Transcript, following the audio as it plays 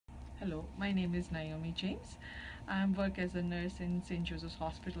Hello, my name is Naomi James. I work as a nurse in St. Joseph's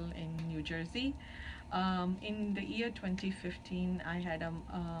Hospital in New Jersey. In the year 2015, I had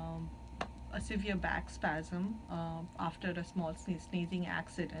a severe back spasm after a small sneezing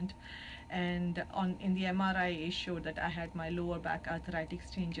accident, and in the MRI it showed that I had my lower back arthritis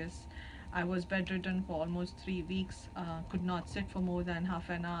changes. I was bedridden for almost 3 weeks, could not sit for more than half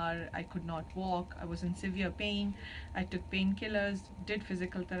an hour, I could not walk, I was in severe pain. I took painkillers, did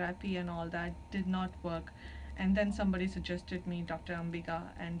physical therapy and all that, did not work. And then somebody suggested me Dr. Ambika,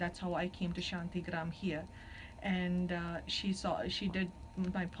 and that's how I came to Shantigram here. And she did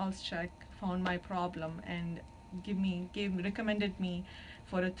my pulse check, found my problem, and recommended me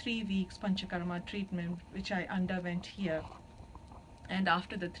for a 3 weeks Panchakarma treatment, which I underwent here. And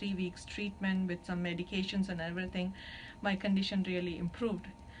after the 3 weeks treatment with some medications and everything, my condition really improved.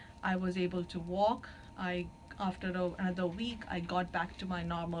 I was able to walk. After another week, I got back to my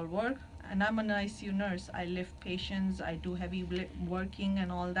normal work. And I'm an ICU nurse. I lift patients, I do heavy working and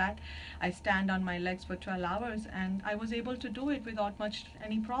all that. I stand on my legs for 12 hours, and I was able to do it without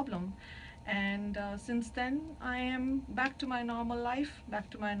any problem. And since then, I am back to my normal life, back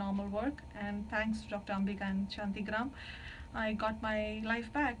to my normal work. And thanks to Dr. Ambika and Shantigram, I got my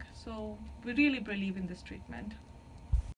life back. So we really believe in this treatment.